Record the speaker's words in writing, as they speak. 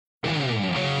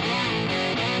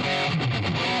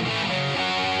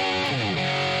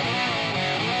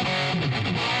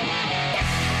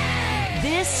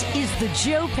The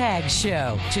Joe Pags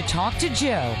Show. To talk to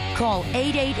Joe, call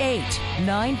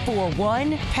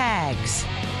 888-941-PAGS.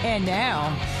 And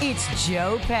now, it's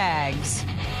Joe Pags.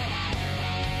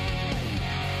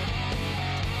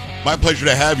 My pleasure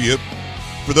to have you.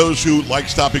 For those who like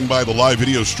stopping by the live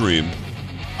video stream,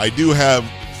 I do have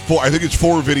four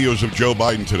videos of Joe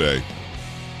Biden today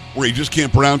where he just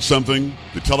can't pronounce something.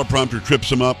 The teleprompter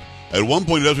trips him up. At one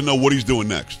point, he doesn't know what he's doing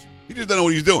next. He just doesn't know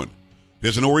what he's doing. He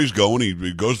doesn't know where he's going.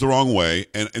 He goes the wrong way.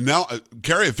 And now,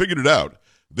 Carrie, I figured it out.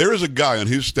 There is a guy on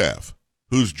his staff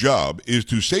whose job is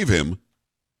to save him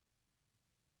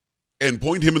and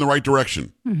point him in the right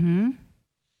direction. Mm-hmm.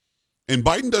 And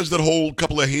Biden does that whole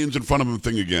couple of hands in front of him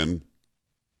thing again.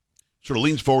 Sort of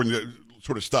leans forward and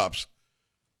sort of stops.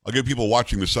 I'll give people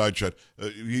watching the side shot.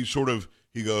 He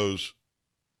goes,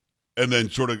 and then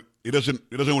sort of, he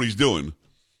doesn't know what he's doing.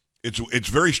 It's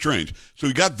very strange. So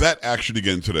he got that action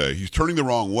again today. He's turning the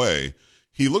wrong way.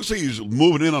 He looks like he's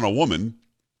moving in on a woman,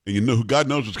 and God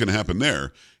knows what's going to happen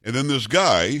there. And then this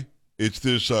guy, it's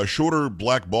this shorter,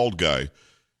 black, bald guy.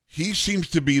 He seems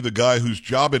to be the guy whose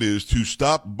job it is to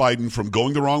stop Biden from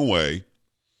going the wrong way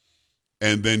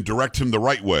and then direct him the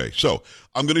right way. So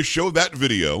I'm going to show that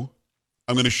video.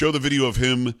 I'm going to show the video of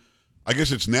him, I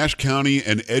guess it's Nash County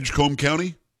and Edgecombe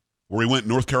County, where he went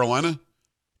North Carolina.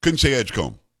 Couldn't say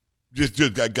Edgecombe. He just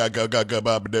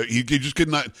could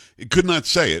not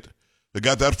say it. I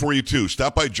got that for you, too.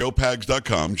 Stop by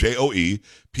joepags.com,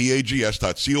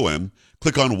 JOEPAGS.com.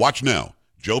 Click on Watch Now,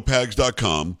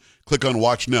 joepags.com. Click on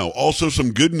Watch Now. Also,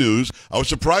 some good news. I was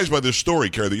surprised by this story,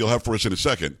 Carrie, that you'll have for us in a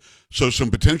second. So, some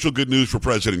potential good news for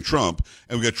President Trump.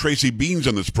 And we got Tracy Beanz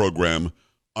on this program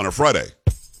on a Friday.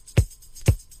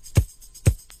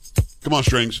 Come on,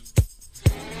 strings.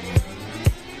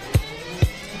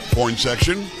 Porn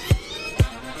section.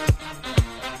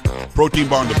 Protein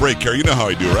bar on the break, Carrie. You know how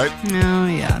I do, right? Oh,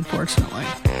 yeah, unfortunately.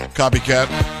 Copycat.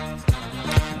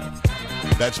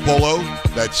 That's Polo.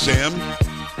 That's Sam.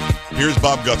 Here's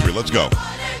Bob Guthrie. Let's go.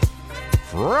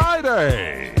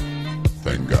 Friday.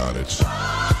 Thank God it's...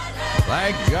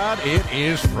 Thank God it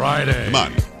is Friday. Come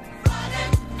on.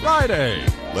 Friday.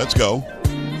 Let's go.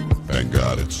 Thank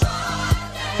God it's...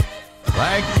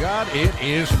 Thank God it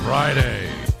is Friday.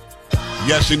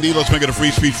 Yes, indeed. Let's make it a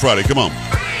Free Speech Friday. Come on.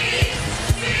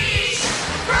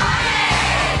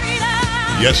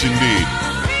 Yes, indeed.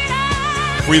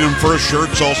 Freedom First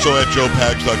shirts also at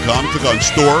joepags.com. Click on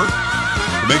store.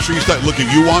 Make sure you start looking.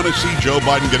 You want to see Joe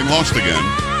Biden getting lost again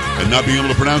and not being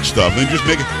able to pronounce stuff. And then just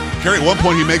make it. Carrie, at one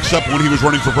point he makes up when he was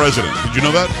running for president. Did you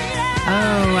know that?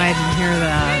 Oh, I didn't hear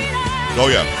that. Oh,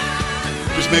 yeah.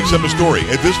 Just makes up a story.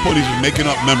 At this point, he's just making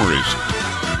up memories.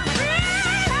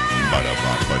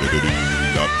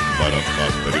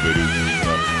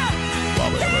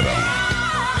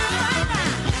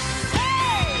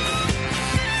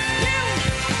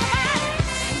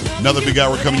 Another big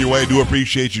hour coming your way. I do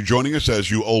appreciate you joining us, as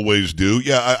you always do.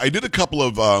 Yeah, I did a couple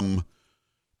of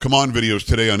Come On videos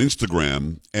today on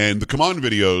Instagram, and the Come On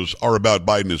videos are about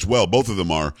Biden as well. Both of them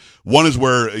are. One is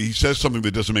where he says something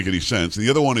that doesn't make any sense.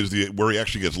 The other one is where he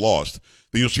actually gets lost.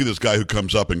 Then you'll see this guy who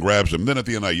comes up and grabs him. Then at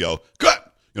the end I yell,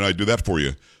 cut! I do that for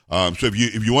you. So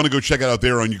if you want to go check it out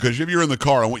there, because if you're in the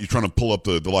car, I want you trying to pull up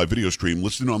the live video stream,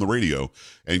 listen on the radio,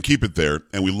 and keep it there.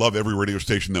 And we love every radio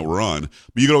station that we're on.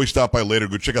 But you can always stop by later,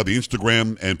 go check out the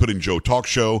Instagram, and put in Joe Talk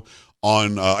Show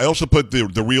on. I also put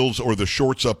the reels or the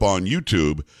shorts up on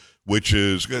YouTube, which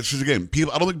is again,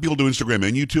 people. I don't think people do Instagram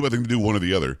and YouTube. I think they do one or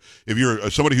the other. If you're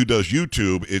somebody who does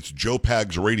YouTube, it's Joe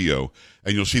Pags Radio,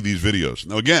 and you'll see these videos.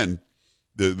 Now again,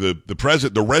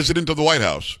 the resident of the White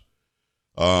House.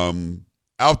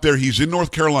 Out there, he's in North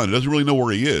Carolina, doesn't really know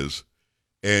where he is,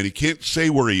 and he can't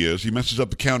say where he is. He messes up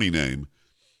the county name,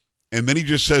 and then he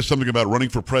just says something about running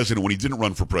for president when he didn't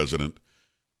run for president,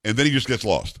 and then he just gets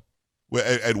lost.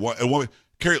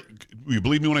 Carrie, will you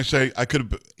believe me when I say I could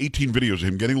have 18 videos of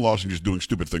him getting lost and just doing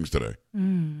stupid things today?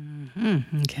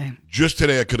 Mm-hmm. Okay. Just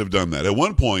today I could have done that. At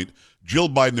one point, Jill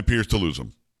Biden appears to lose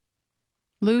him.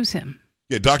 Lose him?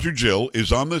 Yeah, Dr. Jill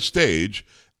is on the stage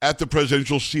at the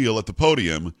presidential seal at the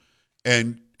podium,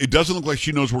 and it doesn't look like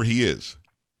she knows where he is.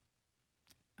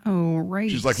 Oh,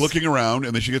 right. She's like looking around,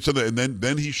 and then she gets in there, and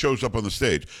then he shows up on the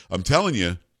stage. I'm telling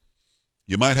you,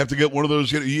 you might have to get one of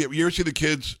those. You ever see the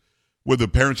kids where the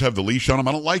parents have the leash on them?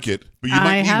 I don't like it, but you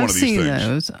might need one of these things. I have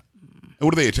seen those. And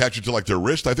what do they attach it to, like their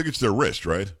wrist? I think it's their wrist,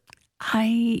 right?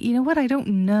 You know what? I don't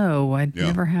know. I've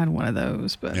never had one of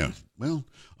those, but yeah. Well,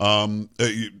 I'm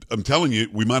telling you,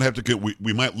 we might have to get.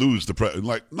 We might lose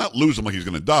not lose him like he's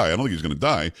going to die. I don't think he's going to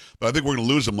die, but I think we're going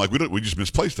to lose him like we just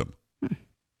misplaced him.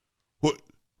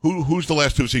 Who's the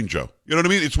last to have seen Joe? You know what I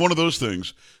mean? It's one of those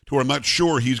things to where I'm not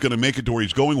sure he's going to make it to where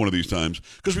he's going one of these times,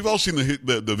 because we've all seen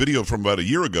the video from about a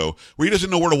year ago where he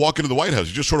doesn't know where to walk into the White House.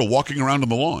 He's just sort of walking around on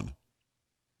the lawn.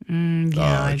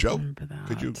 I Joe, remember that.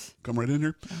 could you come right in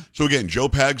here? Yeah. So again,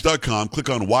 joepags.com, click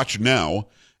on Watch Now,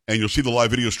 and you'll see the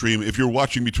live video stream if you're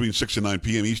watching between 6 and 9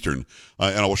 p.m. Eastern,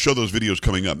 and I will show those videos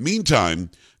coming up. Meantime,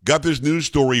 got this news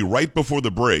story right before the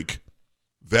break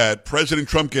that President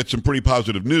Trump gets some pretty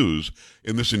positive news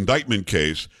in this indictment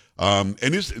case. And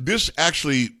this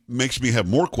actually makes me have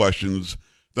more questions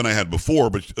than I had before.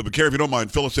 But Carrie, if you don't mind,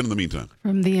 fill us in the meantime.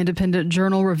 From the Independent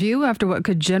Journal Review, after what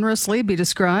could generously be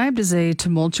described as a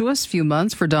tumultuous few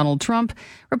months for Donald Trump,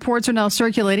 reports are now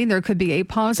circulating there could be a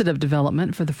positive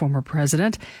development for the former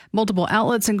president. Multiple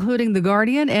outlets, including The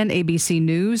Guardian and ABC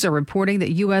News, are reporting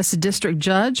that U.S. District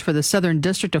Judge for the Southern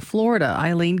District of Florida,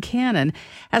 Eileen Cannon,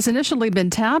 has initially been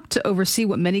tapped to oversee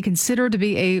what many consider to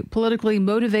be a politically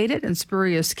motivated and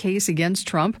spurious case against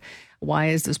Trump. Why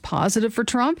is this positive for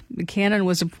Trump? Cannon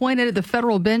was appointed at the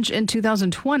federal bench in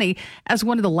 2020 as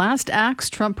one of the last acts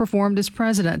Trump performed as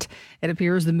president. It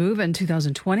appears the move in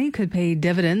 2020 could pay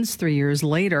dividends 3 years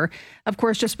later. Of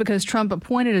course, just because Trump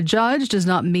appointed a judge does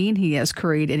not mean he has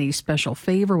curried any special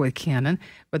favor with Cannon.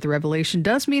 What the revelation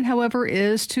does mean, however,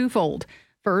 is twofold.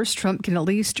 First, Trump can at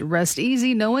least rest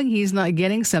easy knowing he's not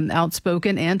getting some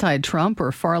outspoken anti-Trump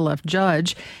or far-left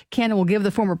judge. Cannon will give the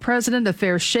former president a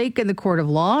fair shake in the court of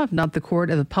law, if not the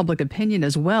court of the public opinion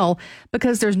as well,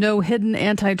 because there's no hidden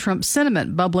anti-Trump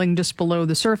sentiment bubbling just below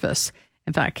the surface.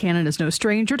 In fact, Cannon is no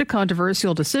stranger to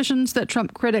controversial decisions that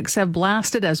Trump critics have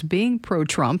blasted as being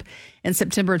pro-Trump. In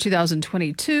September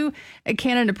 2022,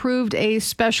 Cannon approved a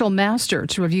special master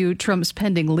to review Trump's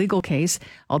pending legal case,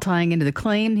 all tying into the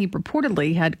claim he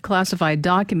purportedly had classified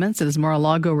documents at his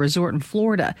Mar-a-Lago resort in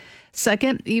Florida.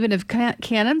 Second, even if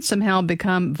Cannon somehow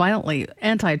become violently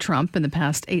anti-Trump in the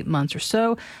past 8 months or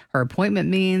so, her appointment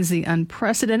means the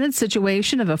unprecedented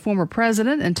situation of a former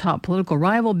president and top political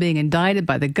rival being indicted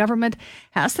by the government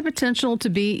has the potential to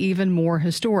be even more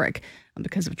historic.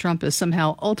 Because if Trump is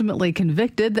somehow ultimately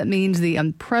convicted, that means the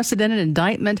unprecedented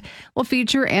indictment will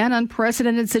feature an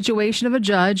unprecedented situation of a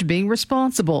judge being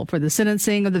responsible for the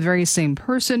sentencing of the very same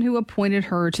person who appointed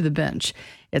her to the bench.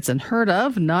 It's unheard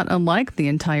of, not unlike the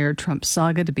entire Trump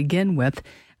saga to begin with.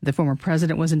 The former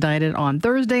president was indicted on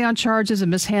Thursday on charges of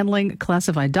mishandling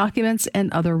classified documents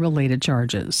and other related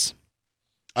charges.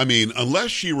 I mean,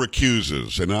 unless she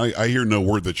recuses, and I hear no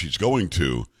word that she's going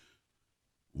to,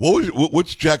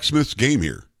 what's Jack Smith's game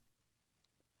here?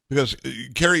 Because,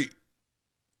 Carrie,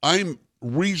 I'm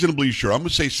reasonably sure, I'm going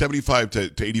to say 75 to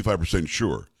 85%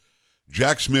 sure,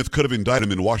 Jack Smith could have indicted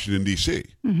him in Washington, D.C.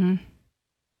 Mm-hmm.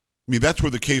 I mean, that's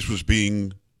where the case was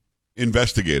being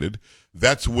investigated.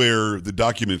 That's where the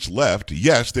documents left.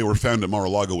 Yes, they were found at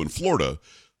Mar-a-Lago in Florida,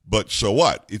 but so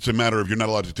what? It's a matter of you're not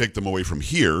allowed to take them away from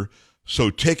here. So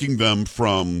taking them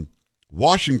from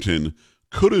Washington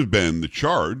could have been the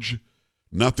charge,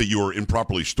 not that you were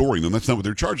improperly storing them. That's not what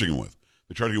they're charging him with.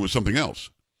 They're charging him with something else,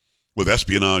 with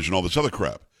espionage and all this other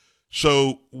crap.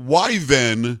 So why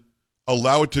then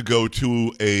allow it to go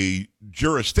to a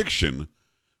jurisdiction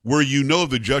where you know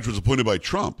the judge was appointed by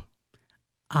Trump?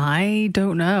 I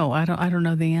don't know. I don't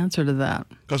know the answer to that.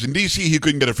 Because in D.C., he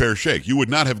couldn't get a fair shake. You would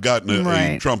not have gotten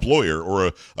a Trump lawyer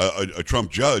or a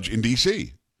Trump judge in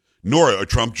D.C., nor a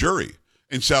Trump jury.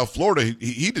 In South Florida,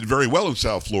 he did very well in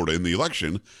South Florida in the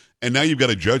election, and now you've got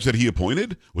a judge that he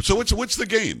appointed? So what's the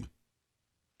game?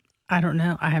 I don't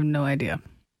know. I have no idea.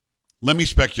 Let me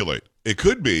speculate. It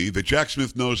could be that Jack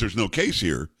Smith knows there's no case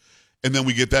here, and then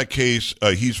we get that case,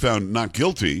 he's found not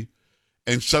guilty,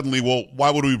 and suddenly, well,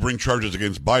 why would we bring charges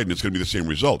against Biden? It's going to be the same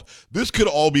result. This could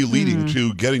all be leading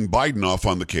to getting Biden off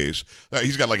on the case.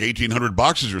 He's got like 1,800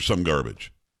 boxes or some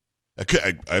garbage.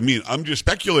 I mean, I'm just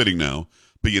speculating now,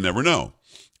 but you never know.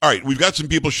 All right, we've got some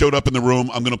people showed up in the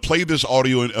room. I'm going to play this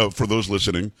audio for those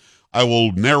listening. I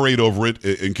will narrate over it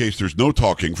in case there's no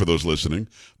talking for those listening.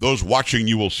 Those watching,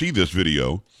 you will see this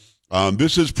video.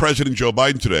 This is President Joe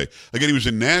Biden today. Again, he was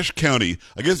in Nash County.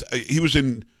 I guess he was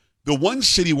in the one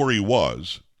city where he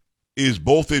was is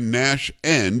both in Nash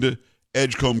and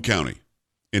Edgecombe County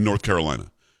in North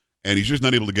Carolina. And he's just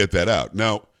not able to get that out.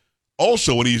 Now,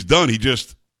 also when he's done,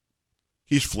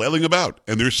 he's flailing about.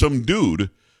 And there's some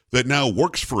dude that now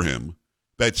works for him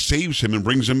that saves him and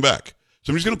brings him back.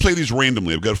 So I'm just going to play these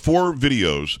randomly. I've got 4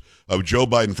 videos of Joe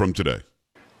Biden from today.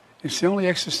 It's the only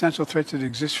existential threat that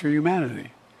exists for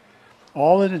humanity.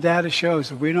 All of the data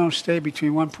shows if we don't stay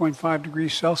between 1.5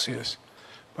 degrees Celsius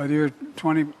by the year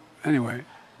 20, anyway,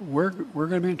 we're going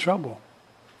to be in trouble.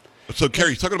 So, Carrie,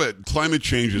 he's talking about climate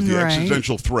change as the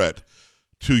existential threat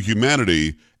to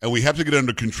humanity, and we have to get it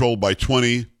under control by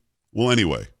 20. Well,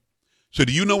 anyway. So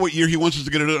do you know what year he wants us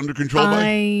to get it under control by?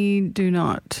 I do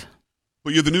not.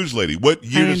 But you're the news lady. What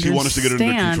year does he want us to get it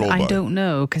under control by? I don't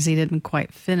know, because he didn't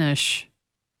quite finish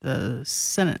the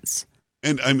sentence.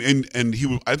 And I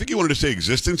think he wanted to say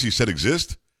existence. He said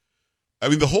exist. I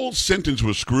mean, the whole sentence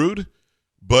was screwed,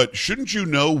 but shouldn't you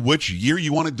know which year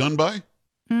you want it done by?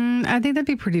 I think that'd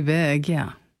be pretty big,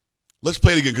 yeah. Let's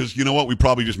play it again, because you know what? We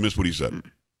probably just missed what he said.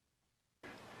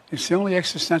 It's the only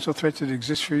existential threat that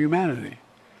exists for humanity.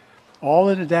 All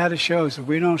of the data shows if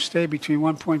we don't stay between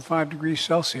 1.5 degrees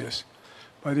Celsius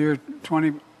by the year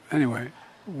 20, anyway,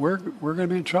 we're going to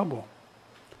be in trouble.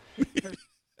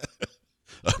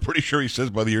 I'm pretty sure he says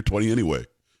by the year 20 anyway.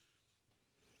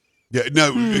 Yeah,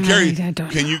 no, Carrie,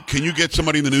 can you get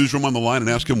somebody in the newsroom on the line and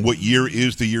ask him what year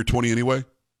is the year 20 anyway?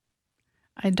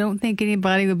 I don't think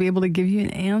anybody would be able to give you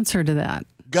an answer to that.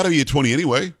 Got to be a 20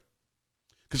 anyway.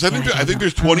 Because I think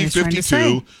there's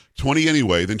 2052, 20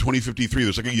 anyway, then 2053.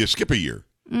 There's like you skip a year.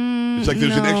 It's like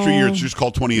there's an extra year. It's just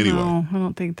called 20 anyway. No, I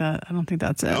don't think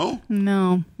that's it. No?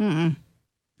 No. Mm-mm.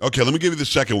 Okay, let me give you the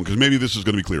second one, because maybe this is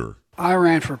going to be clearer. I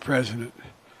ran for president.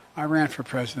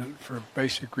 For a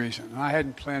basic reason. I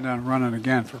hadn't planned on running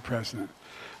again for president.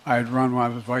 I had run when I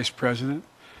was vice president,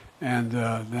 and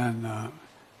then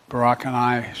Barack and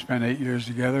I spent 8 years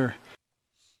together.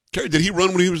 Carrie, did he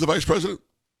run when he was the vice president?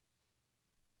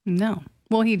 No.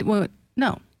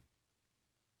 No.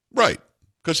 Right,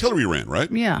 because Hillary ran,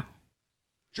 right? Yeah.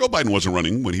 Joe Biden wasn't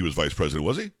running when he was vice president,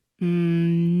 was he?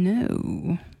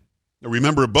 No. Now,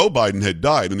 remember, Beau Biden had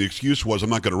died, and the excuse was,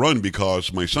 I'm not going to run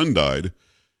because my son died,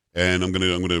 and I'm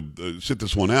going to sit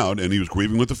this one out, and he was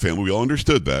grieving with the family. We all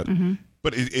understood that. Mm-hmm.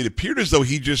 But it appeared as though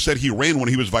he just said he ran when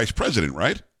he was vice president,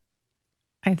 right?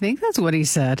 I think that's what he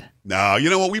said. No, you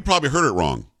know what? We probably heard it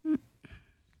wrong.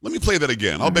 Let me play that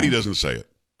again. I'll bet he doesn't say it.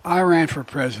 I ran for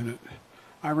president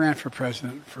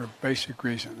for a basic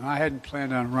reason. I hadn't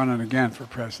planned on running again for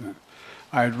president.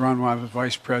 I had run when I was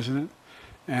vice president,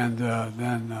 and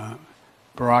then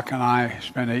Barack and I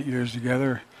spent 8 years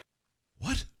together.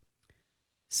 What?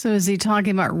 So is he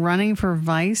talking about running for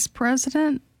vice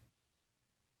president?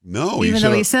 No. Even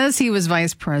though he says he was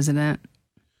vice president.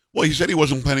 Well, he said he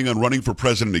wasn't planning on running for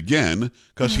president again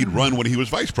because he'd run when he was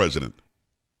vice president.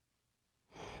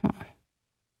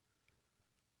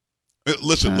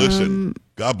 Listen.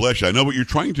 God bless you. I know what you're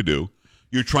trying to do.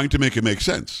 You're trying to make it make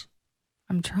sense.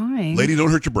 I'm trying. Lady,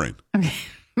 don't hurt your brain. Okay.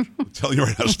 I'm telling you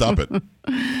right now, stop it.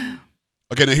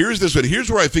 Okay, now here's this one. Here's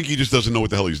where I think he just doesn't know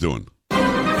what the hell he's doing.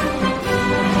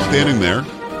 Standing there.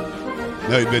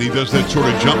 Now, then he does that sort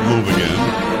of jump move again.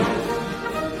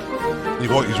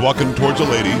 He's walking towards a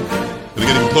lady. Then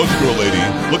getting closer to a lady,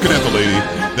 looking at the lady.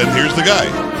 Then here's the guy.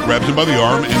 Grabs him by the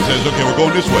arm and says, okay, we're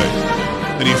going this way.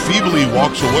 And he feebly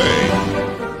walks away.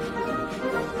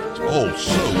 Oh,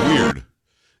 so weird.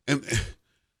 And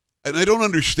I don't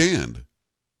understand.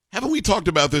 Haven't we talked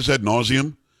about this ad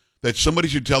nauseum? That somebody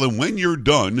should tell him, when you're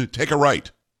done, take a right.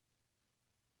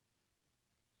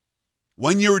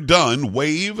 When you're done,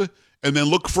 wave and then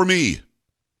look for me.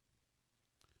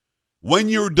 When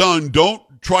you're done, don't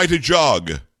try to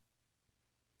jog.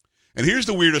 And here's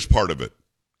the weirdest part of it.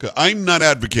 I'm not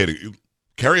advocating.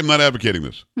 Carrie, I'm not advocating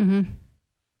this. Mm-hmm.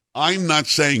 I'm not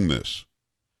saying this.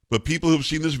 But people who've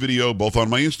seen this video, both on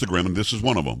my Instagram, and this is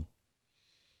one of them,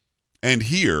 and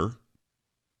here,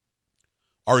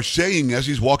 are saying as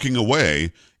he's walking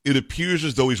away, it appears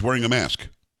as though he's wearing a mask.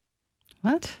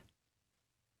 What?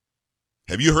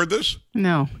 Have you heard this?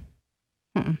 No.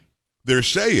 Mm-mm. They're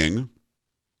saying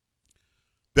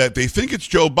that they think it's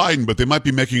Joe Biden, but they might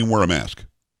be making him wear a mask.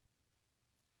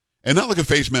 And not like a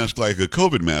face mask, like a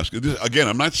COVID mask. Again,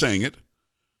 I'm not saying it.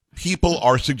 People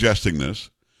are suggesting this.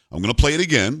 I'm going to play it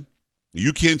again.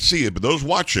 You can't see it, but those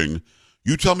watching,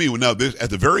 you tell me now. This at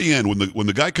the very end, when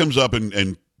the guy comes up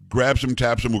and grabs him,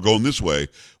 taps him, we're going this way.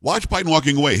 Watch Biden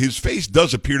walking away. His face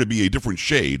does appear to be a different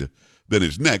shade than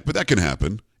his neck, but that can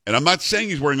happen. And I'm not saying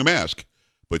he's wearing a mask,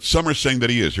 but some are saying that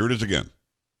he is. Here it is again.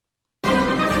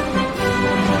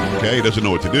 Okay, he doesn't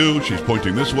know what to do. She's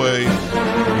pointing this way.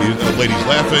 The lady's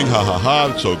laughing. Ha, ha,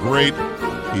 ha. It's so great.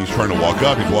 He's trying to walk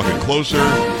up. He's walking closer.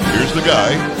 Here's the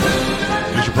guy.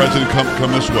 Mr. President,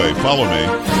 come this way. Follow me.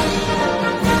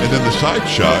 And then the side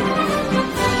shot.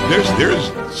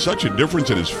 There's such a difference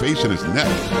in his face and his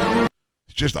neck.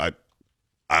 It's just, I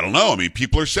don't know. I mean,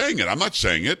 people are saying it. I'm not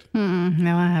saying it.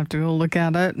 Now I have to go look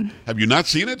at it. Have you not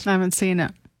seen it? I haven't seen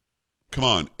it. Come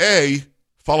on.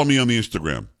 Follow me on the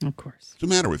Instagram. Of course. What's the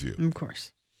matter with you? Of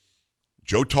course.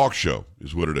 Joe Talk Show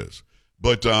is what it is.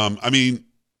 But, I mean,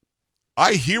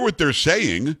 I hear what they're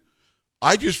saying.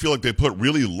 I just feel like they put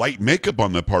really light makeup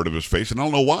on that part of his face, and I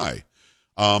don't know why.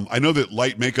 I know that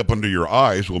light makeup under your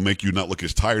eyes will make you not look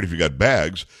as tired if you got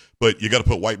bags, but you got to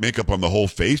put white makeup on the whole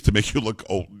face to make you look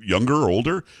younger or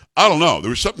older. I don't know. There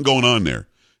was something going on there.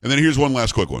 And then here's one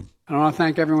last quick one. I want to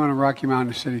thank everyone in Rocky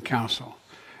Mountain City Council,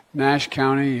 Nash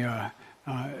County,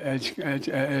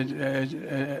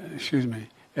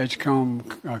 Edgecombe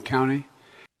County.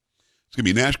 It's going to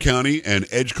be Nash County and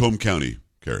Edgecombe County,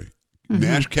 Carrie. Mm-hmm.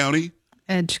 Nash County.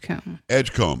 Edgecombe.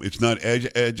 It's not edge.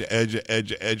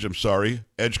 I'm sorry.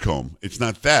 Edgecombe. It's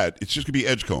not that. It's just going to be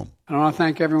Edgecombe. I want to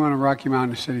thank everyone in Rocky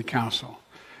Mountain City Council,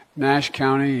 Nash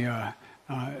County,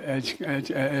 Edgecombe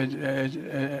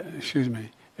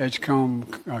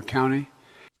County.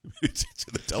 It's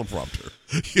in the teleprompter.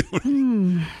 You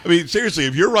know I mean, seriously,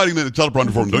 if you're writing that in the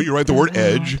teleprompter form, don't you write the word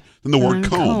edge, then the word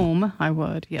comb? I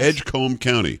would, yes. Edgecombe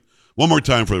County. One more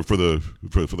time for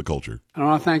the culture. I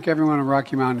want to thank everyone in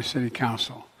Rocky Mountain City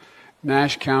Council,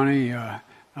 Nash County,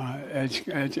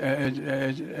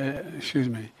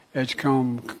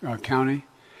 Edgecombe County.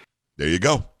 There you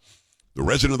go. The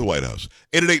resident of the White House.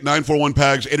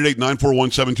 888-941-PAGS,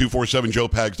 888-941-7247,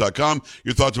 joepags.com.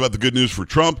 Your thoughts about the good news for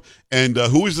Trump. And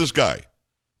who is this guy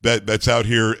that's out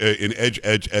here in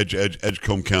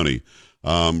Edgecombe County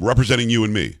representing you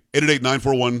and me?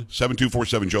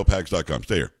 888-941-7247, joepags.com.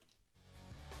 Stay here.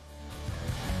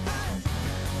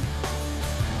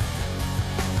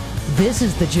 This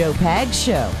is the Joe Pags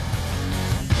Show.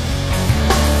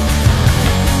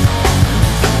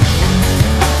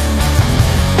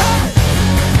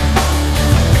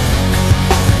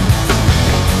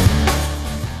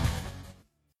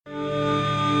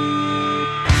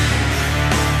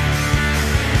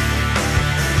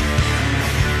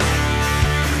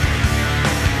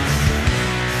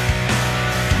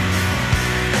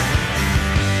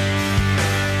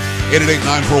 Eight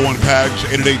 941-PAGS,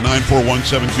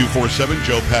 888-941-7247,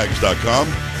 joepags.com.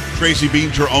 Tracy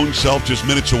Beanz, your own self, just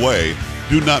minutes away.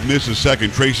 Do not miss a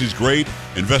second. Tracy's great.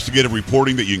 Investigative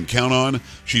reporting that you can count on.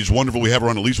 She's wonderful. We have her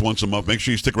on at least once a month. Make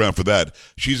sure you stick around for that.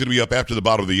 She's going to be up after the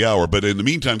bottom of the hour. But in the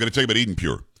meantime, I'm going to tell you about Eden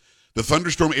Pure. The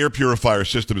Thunderstorm air purifier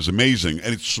system is amazing,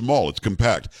 and it's small. It's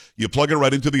compact. You plug it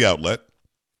right into the outlet.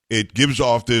 It gives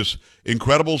off this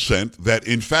incredible scent that,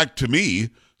 in fact, to me,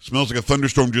 smells like a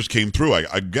thunderstorm just came through.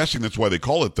 I'm guessing that's why they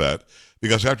call it that,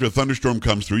 because after a thunderstorm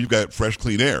comes through, you've got fresh,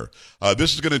 clean air.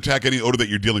 This is going to attack any odor that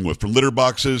you're dealing with, from litter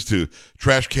boxes to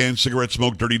trash cans, cigarette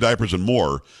smoke, dirty diapers, and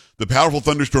more. The powerful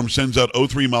thunderstorm sends out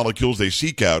O3 molecules they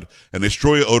seek out and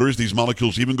destroy odors. These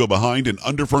molecules even go behind and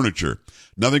under furniture.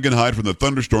 Nothing can hide from the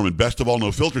thunderstorm, and best of all,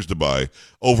 no filters to buy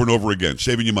over and over again,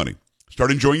 saving you money. Start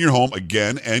enjoying your home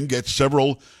again and get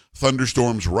several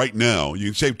thunderstorms right now. You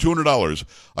can save $200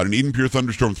 on an Eden Pure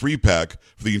Thunderstorm 3-pack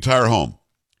for the entire home.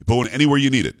 You put one anywhere you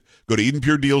need it. Go to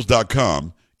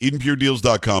EdenPureDeals.com,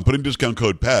 EdenPureDeals.com, put in discount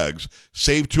code PAGS,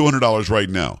 save $200 right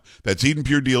now. That's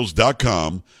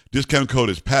EdenPureDeals.com. Discount code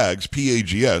is PAGS,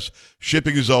 P-A-G-S.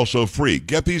 Shipping is also free.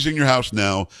 Get these in your house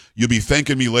now. You'll be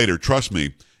thanking me later. Trust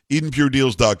me.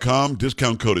 EdenPureDeals.com.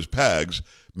 Discount code is PAGS.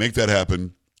 Make that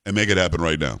happen, and make it happen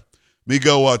right now. Let me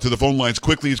go to the phone lines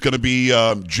quickly. It's going to be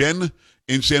Jen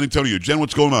in San Antonio. Jen,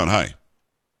 what's going on? Hi.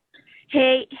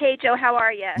 Hey, Joe. How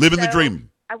are you? Living the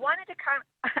dream. I wanted to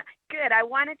good. I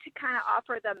wanted to kind of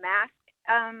offer the mask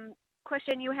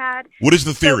question you had. What is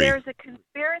the theory? So there's a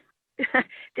conspiracy.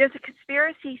 There's a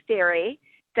conspiracy theory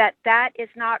that is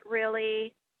not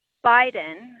really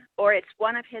Biden, or it's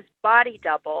one of his body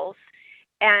doubles.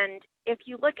 And if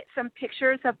you look at some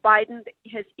pictures of Biden,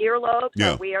 his earlobes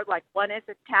are weird, like one is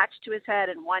attached to his head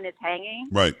and one is hanging.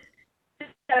 Right.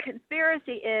 The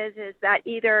conspiracy is that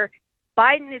either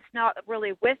Biden is not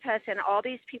really with us and all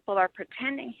these people are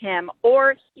pretending him,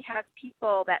 or he has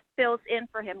people that fills in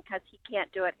for him because he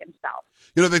can't do it himself.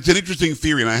 You know, that's an interesting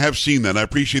theory, and I have seen that. I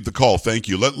appreciate the call. Thank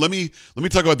you. Let me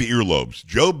talk about the earlobes.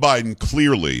 Joe Biden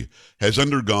clearly has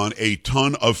undergone a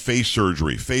ton of face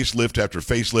surgery, facelift after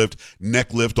facelift,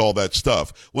 neck lift, all that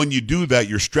stuff. When you do that,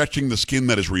 you're stretching the skin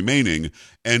that is remaining,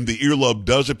 and the earlobe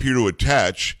does appear to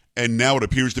attach. And now it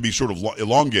appears to be sort of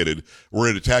elongated, where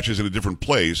it attaches in a different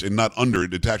place and not under,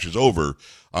 it attaches over.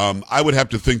 I would have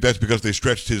to think that's because they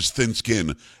stretched his thin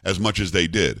skin as much as they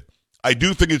did. I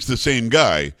do think it's the same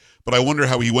guy, but I wonder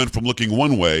how he went from looking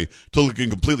one way to looking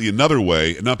completely another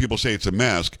way, and now people say it's a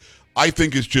mask. I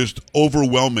think it's just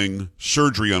overwhelming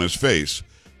surgery on his face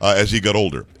as he got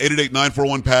older.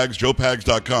 888-941-PAGS,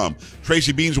 joepags.com.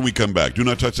 Tracy Beanz when we come back. Do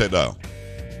not touch that dial.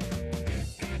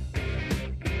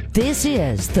 This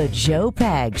is the Joe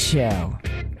Pags Show.